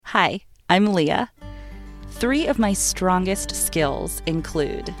Hi, I'm Leah. 3 of my strongest skills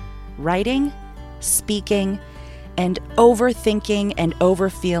include writing, speaking, and overthinking and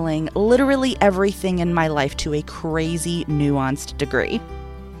overfeeling literally everything in my life to a crazy, nuanced degree.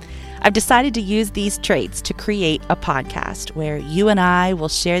 I've decided to use these traits to create a podcast where you and I will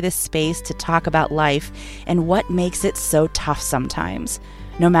share this space to talk about life and what makes it so tough sometimes,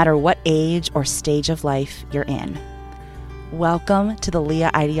 no matter what age or stage of life you're in. Welcome to the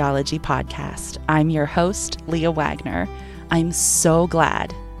Leah Ideology Podcast. I'm your host, Leah Wagner. I'm so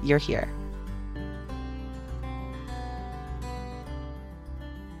glad you're here.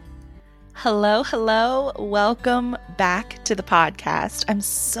 Hello. Welcome back to the podcast. I'm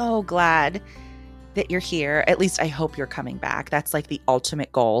so glad that you're here. At least I hope you're coming back. That's like the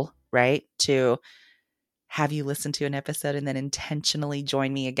ultimate goal, right? To have you listen to an episode and then intentionally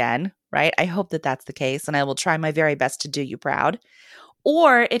join me again, right? I hope that that's the case, and I will try my very best to do you proud.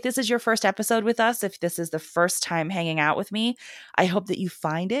 Or if this is your first episode with us, if this is the first time hanging out with me, I hope that you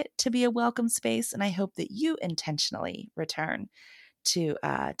find it to be a welcome space, and I hope that you intentionally return to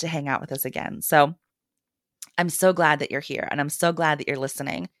hang out with us again. So I'm so glad that you're here, and I'm so glad that you're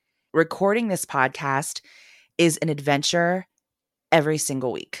listening. Recording this podcast is an adventure every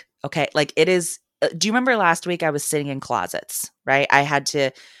single week. Okay. Like it is. Do you remember last week I was sitting in closets, right? I had to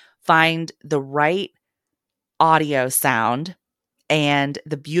find the right audio sound, and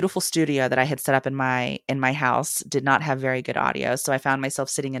the beautiful studio that I had set up in my house did not have very good audio. So I found myself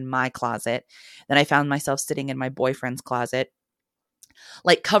sitting in my closet. Then I found myself sitting in my boyfriend's closet,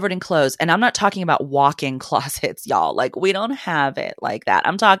 like covered in clothes. And I'm not talking about walk-in closets, y'all. Like we don't have it like that.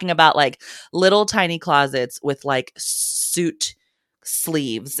 I'm talking about like little tiny closets with like suit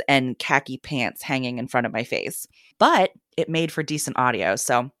sleeves and khaki pants hanging in front of my face. But it made for decent audio,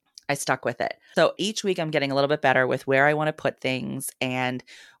 so I stuck with it. So each week I'm getting a little bit better with where I want to put things and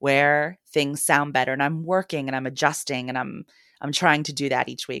where things sound better. And I'm working and I'm adjusting and I'm trying to do that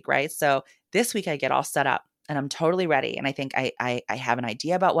each week, right? So this week I get all set up and I'm totally ready. And I think I have an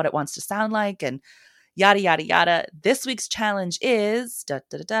idea about what it wants to sound like and yada, yada, yada. This week's challenge is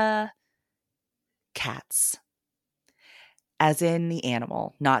cats. As in the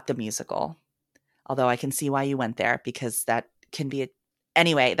animal, not the musical. Although I can see why you went there, because that can be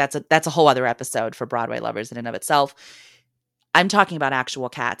anyway, that's a whole other episode for Broadway lovers in and of itself. I'm talking about actual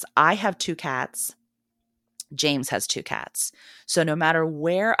cats. I have 2 cats. James has 2 cats. So no matter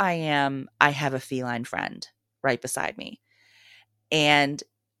where I am, I have a feline friend right beside me. And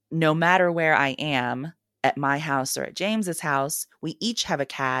no matter where I am, at my house or at James's house, we each have a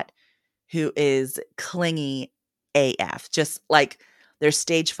cat who is clingy AF. Just like they're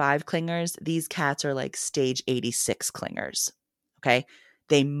stage 5 clingers. These cats are like stage 86 clingers. Okay.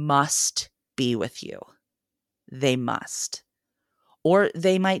 They must be with you. They must. Or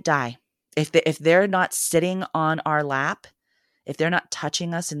they might die. If they're not sitting on our lap, if they're not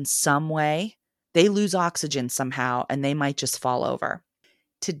touching us in some way, they lose oxygen somehow and they might just fall over.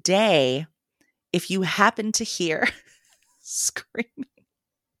 Today, if you happen to hear screaming,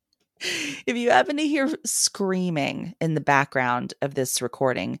 if you happen to hear screaming in the background of this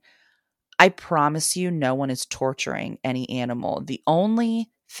recording, I promise you no one is torturing any animal. The only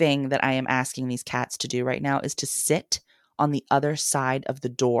thing that I am asking these cats to do right now is to sit on the other side of the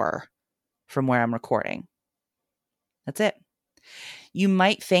door from where I'm recording. That's it. You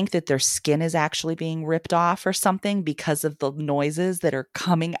might think that their skin is actually being ripped off or something because of the noises that are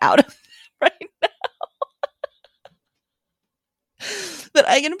coming out of them right now. But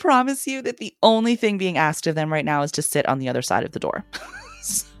I can promise you that the only thing being asked of them right now is to sit on the other side of the door.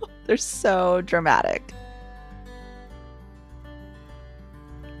 So they're so dramatic.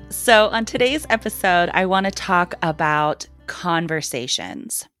 So on today's episode, I want to talk about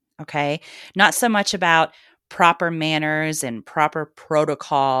conversations, okay? Not so much about proper manners and proper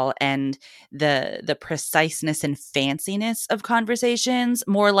protocol and the preciseness and fanciness of conversations,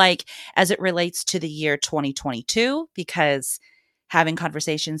 more like as it relates to the year 2022, because having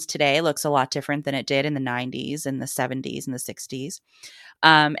conversations today looks a lot different than it did in the 90s and the 70s and the 60s.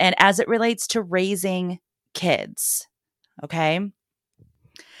 And as it relates to raising kids, okay?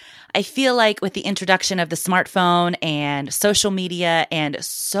 I feel like with the introduction of the smartphone and social media and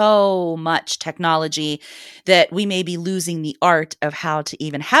so much technology that we may be losing the art of how to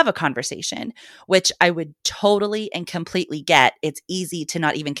even have a conversation, which I would totally and completely get. It's easy to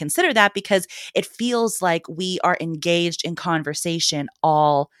not even consider that because it feels like we are engaged in conversation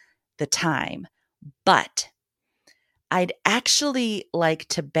all the time. But I'd actually like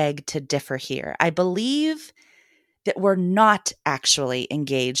to beg to differ here. I believe that we're not actually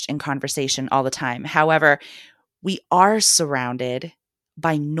engaged in conversation all the time. However, we are surrounded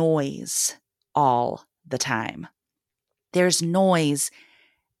by noise all the time. There's noise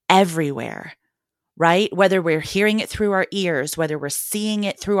everywhere, right? Whether we're hearing it through our ears, whether we're seeing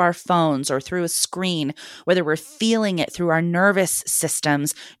it through our phones or through a screen, whether we're feeling it through our nervous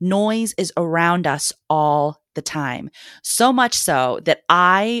systems, noise is around us all the time. So much so that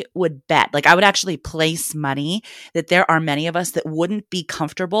I would bet, I would actually place money that there are many of us that wouldn't be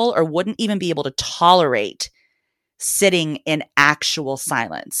comfortable or wouldn't even be able to tolerate sitting in actual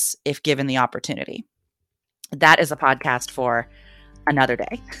silence if given the opportunity. That is a podcast for another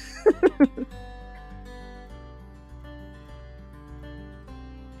day.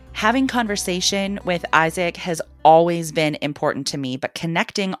 Having conversation with Isaac has always been important to me, but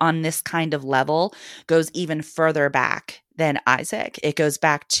connecting on this kind of level goes even further back than Isaac. It goes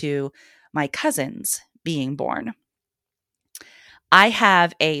back to my cousins being born. I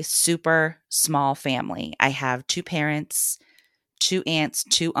have a super small family. I have 2 parents, 2 aunts,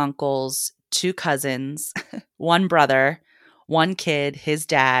 2 uncles, 2 cousins, 1 brother, 1 kid, his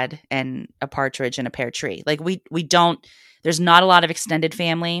dad, and a partridge in a pear tree. We don't, there's not a lot of extended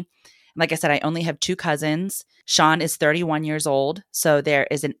family. Like I said, I only have 2 cousins. Sean is 31 years old, so there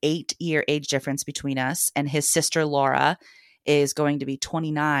is an 8-year age difference between us. And his sister Laura is going to be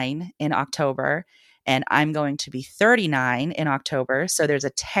 29 in October, and I'm going to be 39 in October. So there's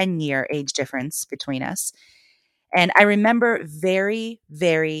a 10-year age difference between us. And I remember very,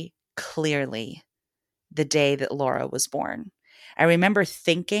 very clearly the day that Laura was born. I remember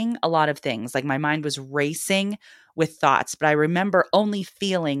thinking a lot of things, my mind was racing with thoughts, but I remember only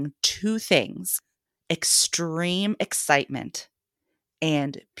feeling 2 things: extreme excitement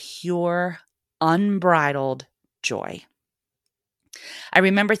and pure, unbridled joy. I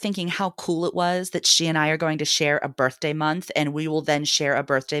remember thinking how cool it was that she and I are going to share a birthday month, and we will then share a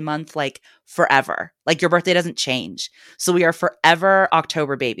birthday month forever. Your birthday doesn't change. So we are forever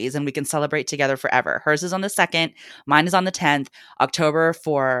October babies, and we can celebrate together forever. Hers is on the 2nd, mine is on the 10th. October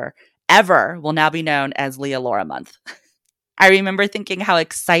forever will now be known as Leah Laura month. I remember thinking how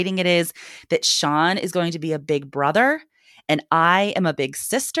exciting it is that Sean is going to be a big brother and I am a big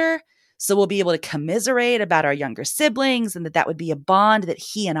sister. So we'll be able to commiserate about our younger siblings, and that would be a bond that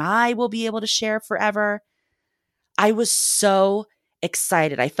he and I will be able to share forever. I was so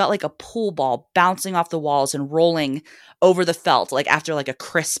excited. I felt like a pool ball bouncing off the walls and rolling over the felt, after a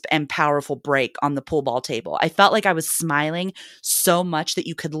crisp and powerful break on the pool ball table. I felt like I was smiling so much that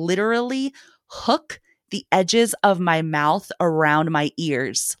you could literally hook the edges of my mouth around my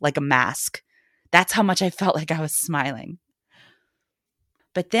ears like a mask. That's how much I felt like I was smiling.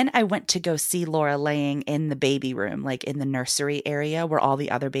 But then I went to go see Laura laying in the baby room, in the nursery area where all the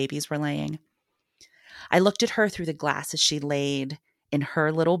other babies were laying. I looked at her through the glass as she laid in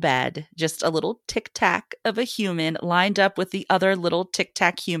her little bed, just a little tic-tac of a human lined up with the other little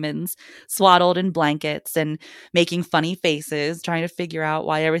tic-tac humans, swaddled in blankets and making funny faces, trying to figure out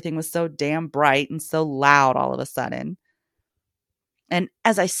why everything was so damn bright and so loud all of a sudden. And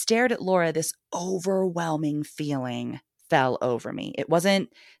as I stared at Laura, this overwhelming feeling fell over me. It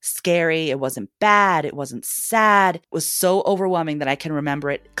wasn't scary. It wasn't bad. It wasn't sad. It was so overwhelming that I can remember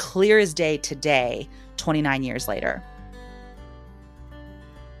it clear as day today, 29 years later.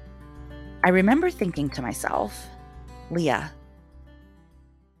 I remember thinking to myself, Leah,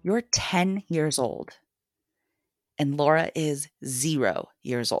 you're 10 years old and Laura is 0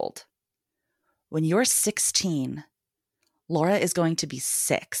 years old. When you're 16, Laura is going to be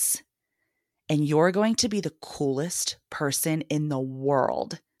 6. And you're going to be the coolest person in the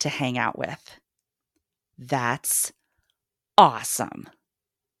world to hang out with. That's awesome.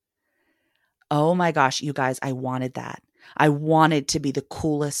 Oh my gosh, you guys, I wanted that. I wanted to be the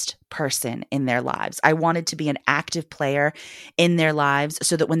coolest person in their lives. I wanted to be an active player in their lives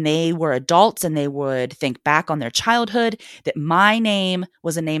so that when they were adults and they would think back on their childhood, that my name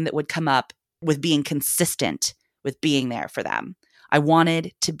was a name that would come up with being consistent with being there for them. I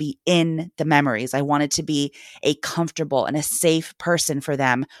wanted to be in the memories. I wanted to be a comfortable and a safe person for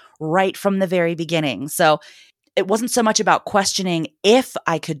them right from the very beginning. So it wasn't so much about questioning if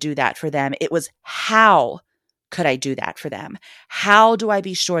I could do that for them. It was how could I do that for them? How do I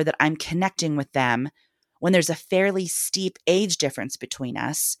be sure that I'm connecting with them when there's a fairly steep age difference between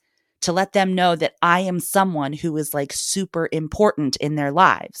us, to let them know that I am someone who is super important in their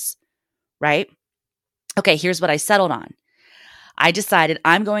lives, right? Okay, here's what I settled on. I decided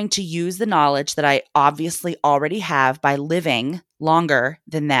I'm going to use the knowledge that I obviously already have by living longer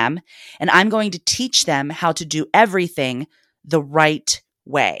than them, and I'm going to teach them how to do everything the right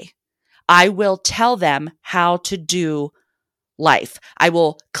way. I will tell them how to do life. I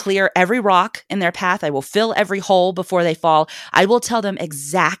will clear every rock in their path. I will fill every hole before they fall. I will tell them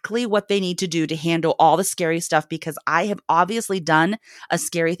exactly what they need to do to handle all the scary stuff because I have obviously done a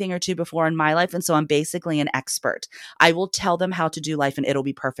scary thing or two before in my life. And so I'm basically an expert. I will tell them how to do life and it'll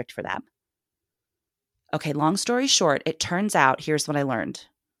be perfect for them. Okay, long story short, it turns out, here's what I learned.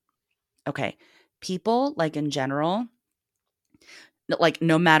 Okay, people, like in general, like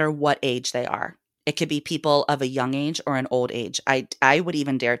no matter what age they are, it could be people of a young age or an old age. I would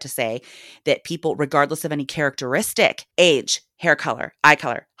even dare to say that people, regardless of any characteristic, age, hair color, eye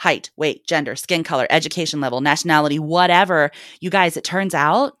color, height, weight, gender, skin color, education level, nationality, whatever, you guys, it turns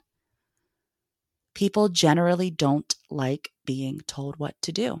out people generally don't like being told what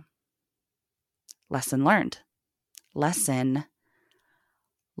to do. Lesson learned. Lesson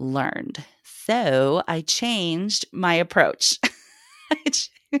learned. So I changed my approach.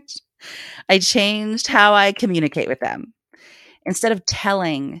 I changed how I communicate with them. Instead of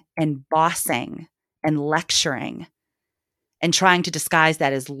telling and bossing and lecturing and trying to disguise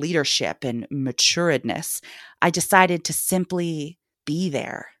that as leadership and maturedness, I decided to simply be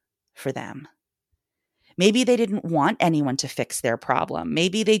there for them. Maybe they didn't want anyone to fix their problem.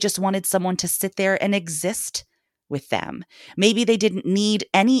 Maybe they just wanted someone to sit there and exist with them. Maybe they didn't need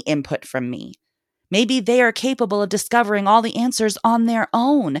any input from me. Maybe they are capable of discovering all the answers on their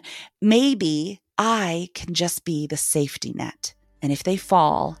own. Maybe I can just be the safety net. And if they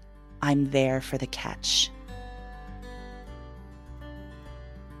fall, I'm there for the catch.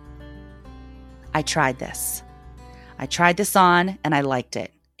 I tried this. I tried this on and I liked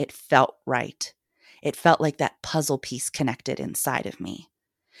it. It felt right. It felt like that puzzle piece connected inside of me.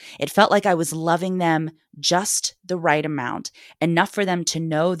 It felt like I was loving them just the right amount, enough for them to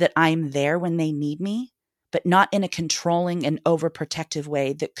know that I'm there when they need me, but not in a controlling and overprotective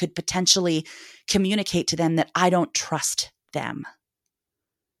way that could potentially communicate to them that I don't trust them.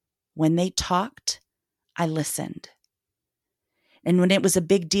 When they talked, I listened. And when it was a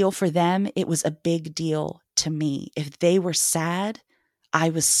big deal for them, it was a big deal to me. If they were sad, I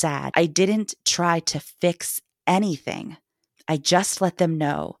was sad. I didn't try to fix anything. I just let them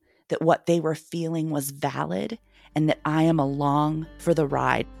know that what they were feeling was valid and that I am along for the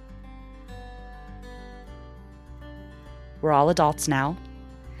ride. We're all adults now.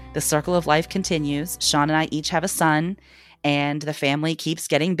 The circle of life continues. Sean and I each have a son, and the family keeps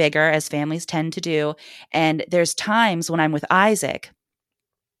getting bigger, as families tend to do. And there's times when I'm with Isaac,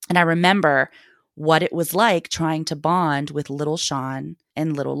 and I remember what it was like trying to bond with little Sean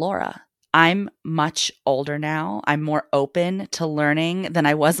and little Laura. I'm much older now. I'm more open to learning than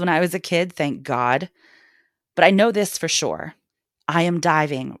I was when I was a kid, thank God. But I know this for sure. I am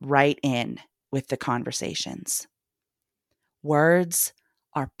diving right in with the conversations. Words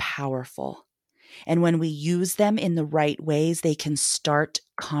are powerful. And when we use them in the right ways, they can start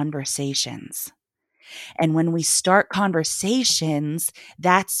conversations. And when we start conversations,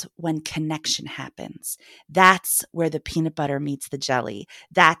 that's when connection happens. That's where the peanut butter meets the jelly.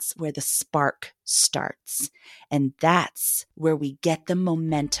 That's where the spark starts. And that's where we get the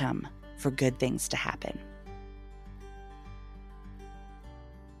momentum for good things to happen.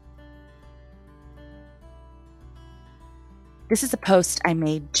 This is a post I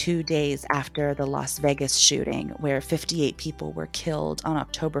made 2 days after the Las Vegas shooting, where 58 people were killed on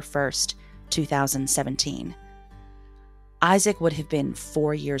October 1st, 2017. Isaac would have been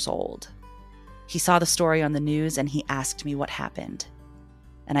 4 years old. He saw the story on the news and he asked me what happened.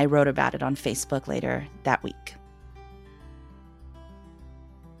 And I wrote about it on Facebook later that week.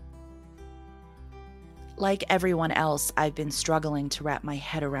 Like everyone else, I've been struggling to wrap my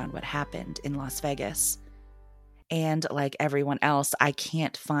head around what happened in Las Vegas. And like everyone else, I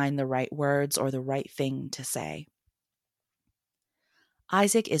can't find the right words or the right thing to say.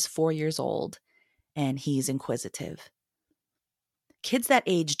 Isaac is 4 years old, and he's inquisitive. Kids that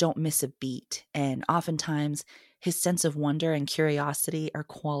age don't miss a beat, and oftentimes his sense of wonder and curiosity are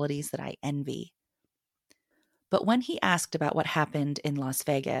qualities that I envy. But when he asked about what happened in Las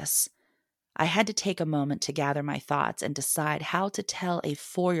Vegas, I had to take a moment to gather my thoughts and decide how to tell a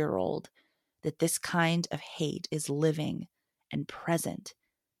 4-year-old that this kind of hate is living and present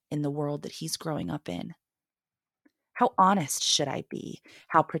in the world that he's growing up in. How honest should I be?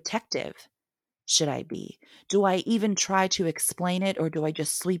 How protective should I be? Do I even try to explain it, or do I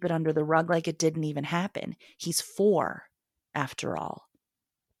just sweep it under the rug like it didn't even happen? He's 4, after all.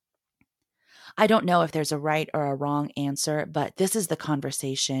 I don't know if there's a right or a wrong answer, but this is the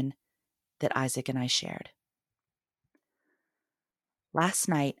conversation that Isaac and I shared. Last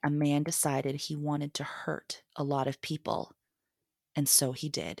night, a man decided he wanted to hurt a lot of people, and so he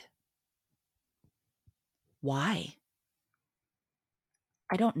did. Why?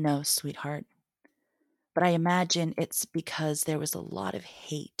 I don't know, sweetheart, but I imagine it's because there was a lot of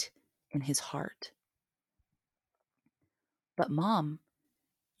hate in his heart. But Mom,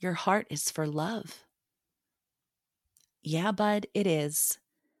 your heart is for love. Yeah, bud, it is.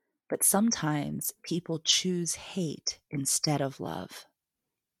 But sometimes people choose hate instead of love.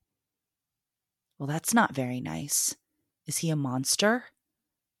 Well, that's not very nice. Is he a monster?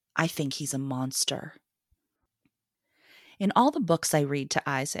 I think he's a monster. In all the books I read to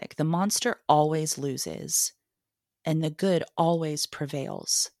Isaac, the monster always loses, and the good always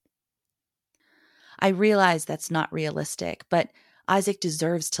prevails. I realize that's not realistic, but Isaac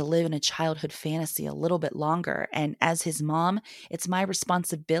deserves to live in a childhood fantasy a little bit longer. And as his mom, it's my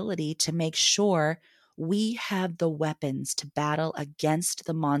responsibility to make sure we have the weapons to battle against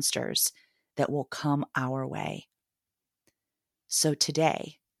the monsters that will come our way. So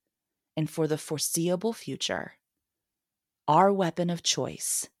today, and for the foreseeable future, our weapon of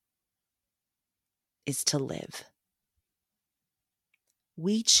choice is to live.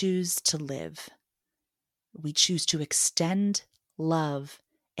 We choose to live. We choose to extend love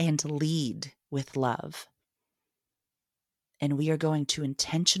and lead with love. And we are going to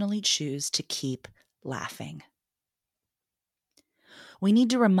intentionally choose to keep laughing. We need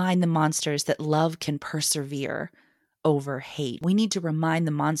to remind the monsters that love can persevere over hate. We need to remind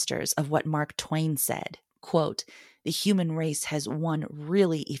the monsters of what Mark Twain said, quote, "The human race has one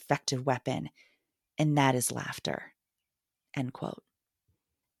really effective weapon, and that is laughter," end quote.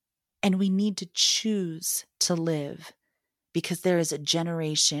 And we need to choose to live because there is a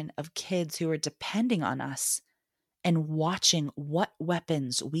generation of kids who are depending on us and watching what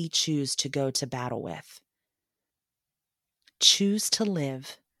weapons we choose to go to battle with. Choose to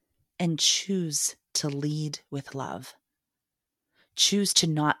live and choose to lead with love. Choose to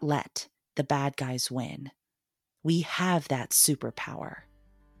not let the bad guys win. We have that superpower,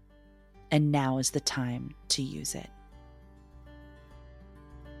 and now is the time to use it.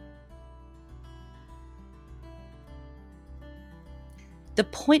 The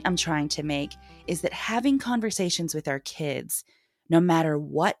point I'm trying to make is that having conversations with our kids, no matter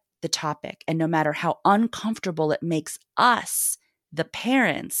what the topic and no matter how uncomfortable it makes us, the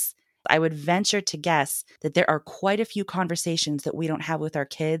parents, I would venture to guess that there are quite a few conversations that we don't have with our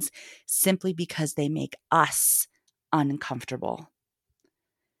kids simply because they make us uncomfortable.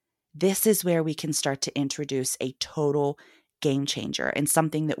 This is where we can start to introduce a total game changer and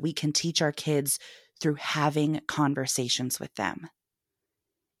something that we can teach our kids through having conversations with them.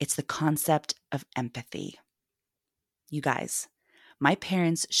 It's the concept of empathy. You guys, my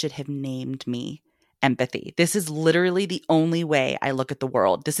parents should have named me empathy. This is literally the only way I look at the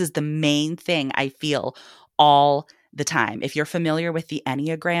world. This is the main thing I feel all the time. If you're familiar with the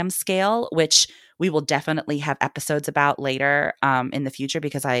Enneagram scale, which we will definitely have episodes about later in the future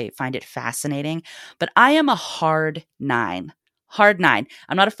because I find it fascinating, but I am a hard 9. Hard 9.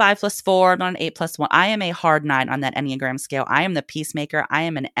 I'm not a 5+4. I'm not an 8+1. I am a hard 9 on that Enneagram scale. I am the peacemaker. I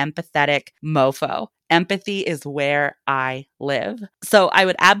am an empathetic mofo. Empathy is where I live. So I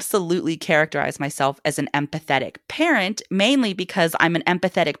would absolutely characterize myself as an empathetic parent, mainly because I'm an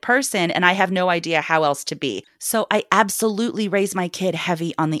empathetic person and I have no idea how else to be. So I absolutely raise my kid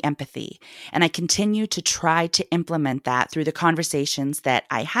heavy on the empathy. And I continue to try to implement that through the conversations that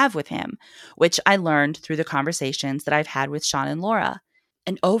I have with him, which I learned through the conversations that I've had with Sean and Laura.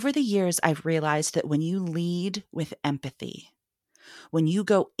 And over the years, I've realized that when you lead with empathy, when you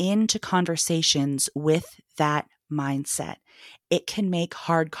go into conversations with that mindset, it can make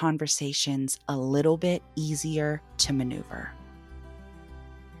hard conversations a little bit easier to maneuver.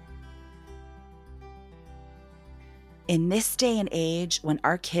 In this day and age, when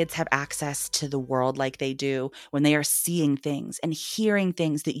our kids have access to the world like they do, when they are seeing things and hearing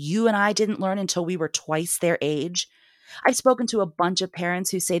things that you and I didn't learn until we were twice their age, I've spoken to a bunch of parents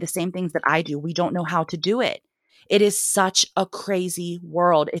who say the same things that I do. We don't know how to do it. It is such a crazy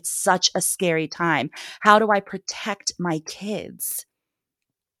world. It's such a scary time. How do I protect my kids?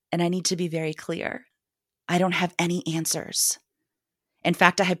 And I need to be very clear. I don't have any answers. In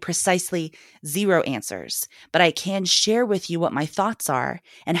fact, I have precisely 0 answers, but I can share with you what my thoughts are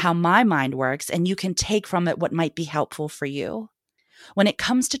and how my mind works, and you can take from it what might be helpful for you. When it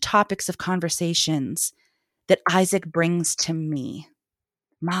comes to topics of conversations that Isaac brings to me,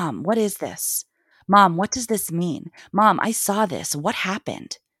 Mom, what is this? Mom, what does this mean? Mom, I saw this. What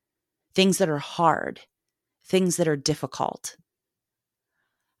happened? Things that are hard, things that are difficult.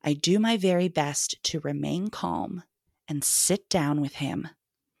 I do my very best to remain calm and sit down with him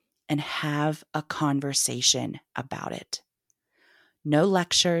and have a conversation about it. No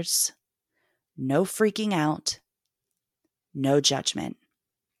lectures, no freaking out, no judgment.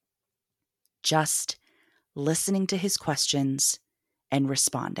 just listening to his questions and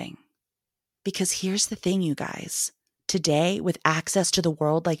responding. Because here's the thing, you guys. Today, with access to the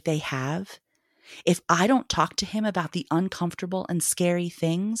world like they have, if I don't talk to him about the uncomfortable and scary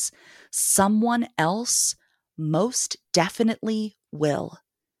things, someone else most definitely will.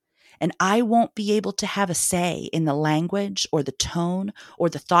 And I won't be able to have a say in the language or the tone or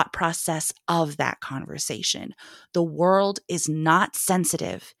the thought process of that conversation. The world is not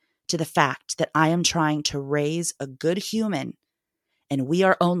sensitive to the fact that I am trying to raise a good human, and we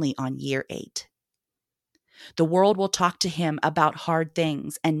are only on year 8. The world will talk to him about hard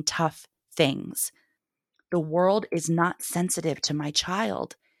things and tough things. The world is not sensitive to my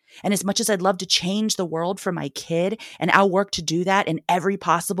child. And as much as I'd love to change the world for my kid, and I'll work to do that in every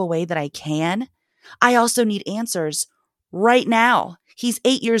possible way that I can, I also need answers right now. He's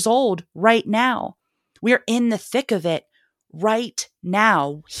 8 years old right now. We're in the thick of it right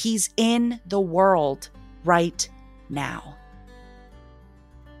now. He's in the world right now.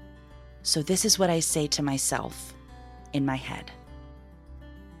 So this is what I say to myself in my head.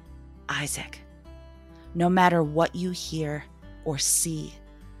 Isaac, no matter what you hear or see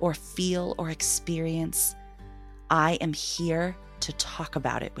or feel or experience, I am here to talk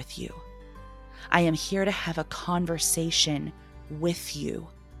about it with you. I am here to have a conversation with you,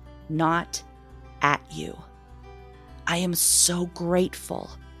 not at you. I am so grateful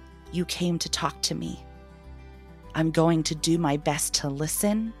you came to talk to me. I'm going to do my best to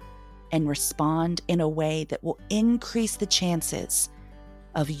listen and respond in a way that will increase the chances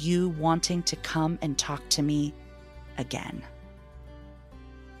of you wanting to come and talk to me again.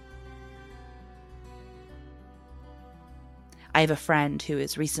 I have a friend who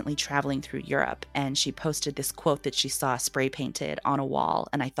is recently traveling through Europe, and she posted this quote that she saw spray painted on a wall,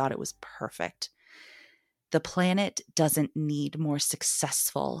 and I thought it was perfect. The planet doesn't need more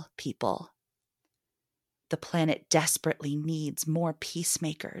successful people. The planet desperately needs more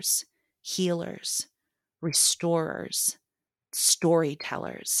peacemakers, healers, restorers,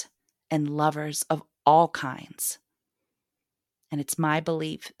 storytellers, and lovers of all kinds. And it's my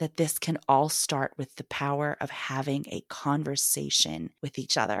belief that this can all start with the power of having a conversation with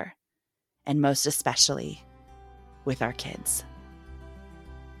each other, and most especially with our kids.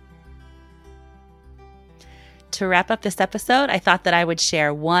 To wrap up this episode, I thought that I would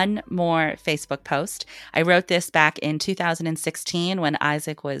share one more Facebook post. I wrote this back in 2016 when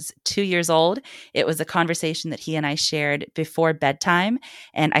Isaac was 2 years old. It was a conversation that he and I shared before bedtime,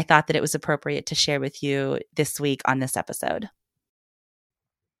 and I thought that it was appropriate to share with you this week on this episode.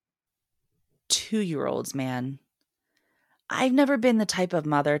 2-year-olds, man. I've never been the type of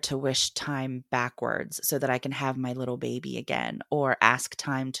mother to wish time backwards so that I can have my little baby again, or ask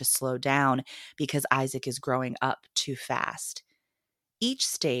time to slow down because Isaac is growing up too fast. Each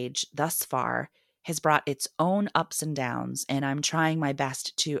stage thus far has brought its own ups and downs, and I'm trying my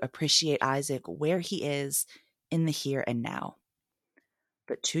best to appreciate Isaac where he is in the here and now.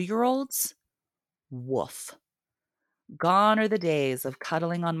 But 2-year-olds? Woof. Gone are the days of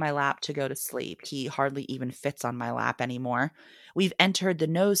cuddling on my lap to go to sleep. He hardly even fits on my lap anymore. We've entered the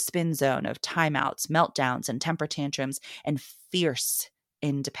no spin zone of timeouts, meltdowns, and temper tantrums, and fierce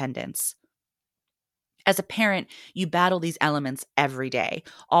independence. As a parent, you battle these elements every day,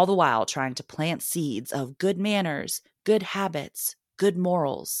 all the while trying to plant seeds of good manners, good habits, good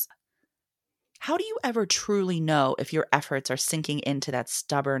morals. How do you ever truly know if your efforts are sinking into that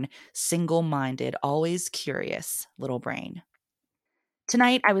stubborn, single-minded, always curious little brain?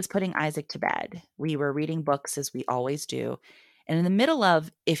 Tonight, I was putting Isaac to bed. We were reading books as we always do, and in the middle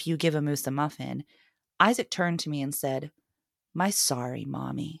of If You Give a Moose a Muffin, Isaac turned to me and said, "My sorry,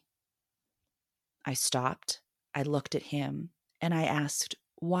 Mommy." I stopped, I looked at him, and I asked,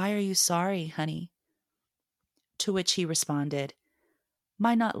 "Why are you sorry, honey?" To which he responded,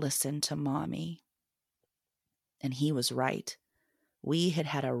 "My not listen to Mommy." And he was right. We had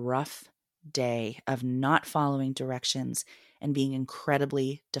had a rough day of not following directions and being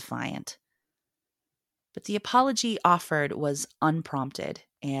incredibly defiant. But the apology offered was unprompted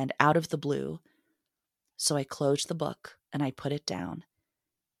and out of the blue. So I closed the book and I put it down,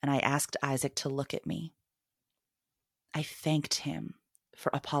 and I asked Isaac to look at me. I thanked him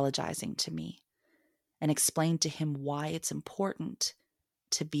for apologizing to me and explained to him why it's important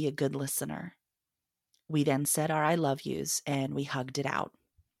to be a good listener. We then said our I love yous and we hugged it out.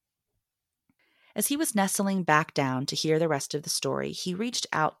 As he was nestling back down to hear the rest of the story, he reached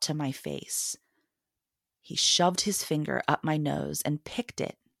out to my face. He shoved his finger up my nose and picked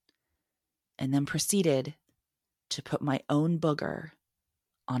it, and then proceeded to put my own booger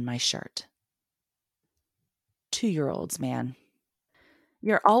on my shirt. 2-year-olds, man.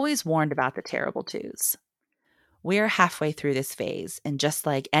 You're always warned about the terrible twos. We're halfway through this phase, and just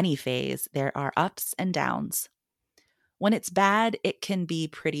like any phase, there are ups and downs. When it's bad, it can be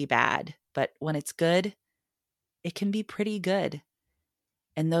pretty bad, but when it's good, it can be pretty good.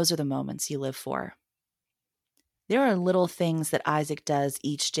 And those are the moments you live for. There are little things that Isaac does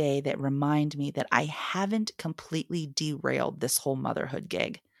each day that remind me that I haven't completely derailed this whole motherhood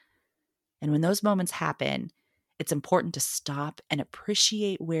gig. And when those moments happen, it's important to stop and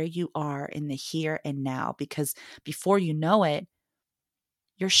appreciate where you are in the here and now, because before you know it,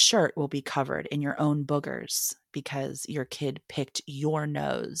 your shirt will be covered in your own boogers because your kid picked your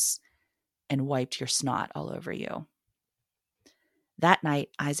nose and wiped your snot all over you. That night,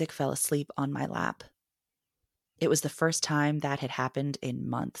 Isaac fell asleep on my lap. It was the first time that had happened in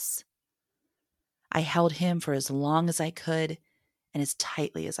months. I held him for as long as I could and as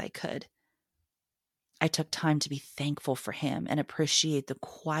tightly as I could. I took time to be thankful for him and appreciate the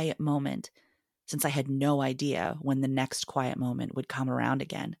quiet moment, since I had no idea when the next quiet moment would come around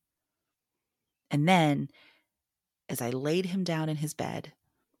again. And then, as I laid him down in his bed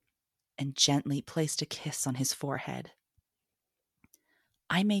and gently placed a kiss on his forehead,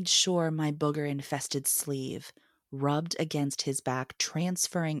 I made sure my booger-infested sleeve rubbed against his back,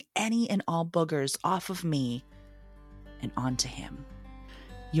 transferring any and all boogers off of me and onto him.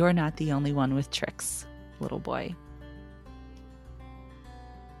 You're not the only one with tricks, little boy.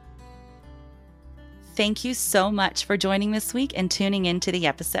 Thank you so much for joining this week and tuning into the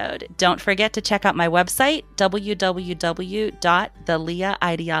episode. Don't forget to check out my website,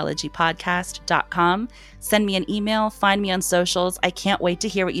 www.theleahideologypodcast.com. Send me an email, find me on socials. I can't wait to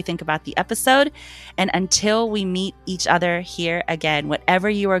hear what you think about the episode. And until we meet each other here again, whatever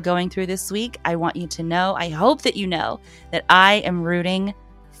you are going through this week, I want you to know, I hope that you know, that I am rooting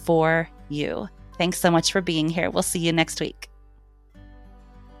for you. Thanks so much for being here. We'll see you next week.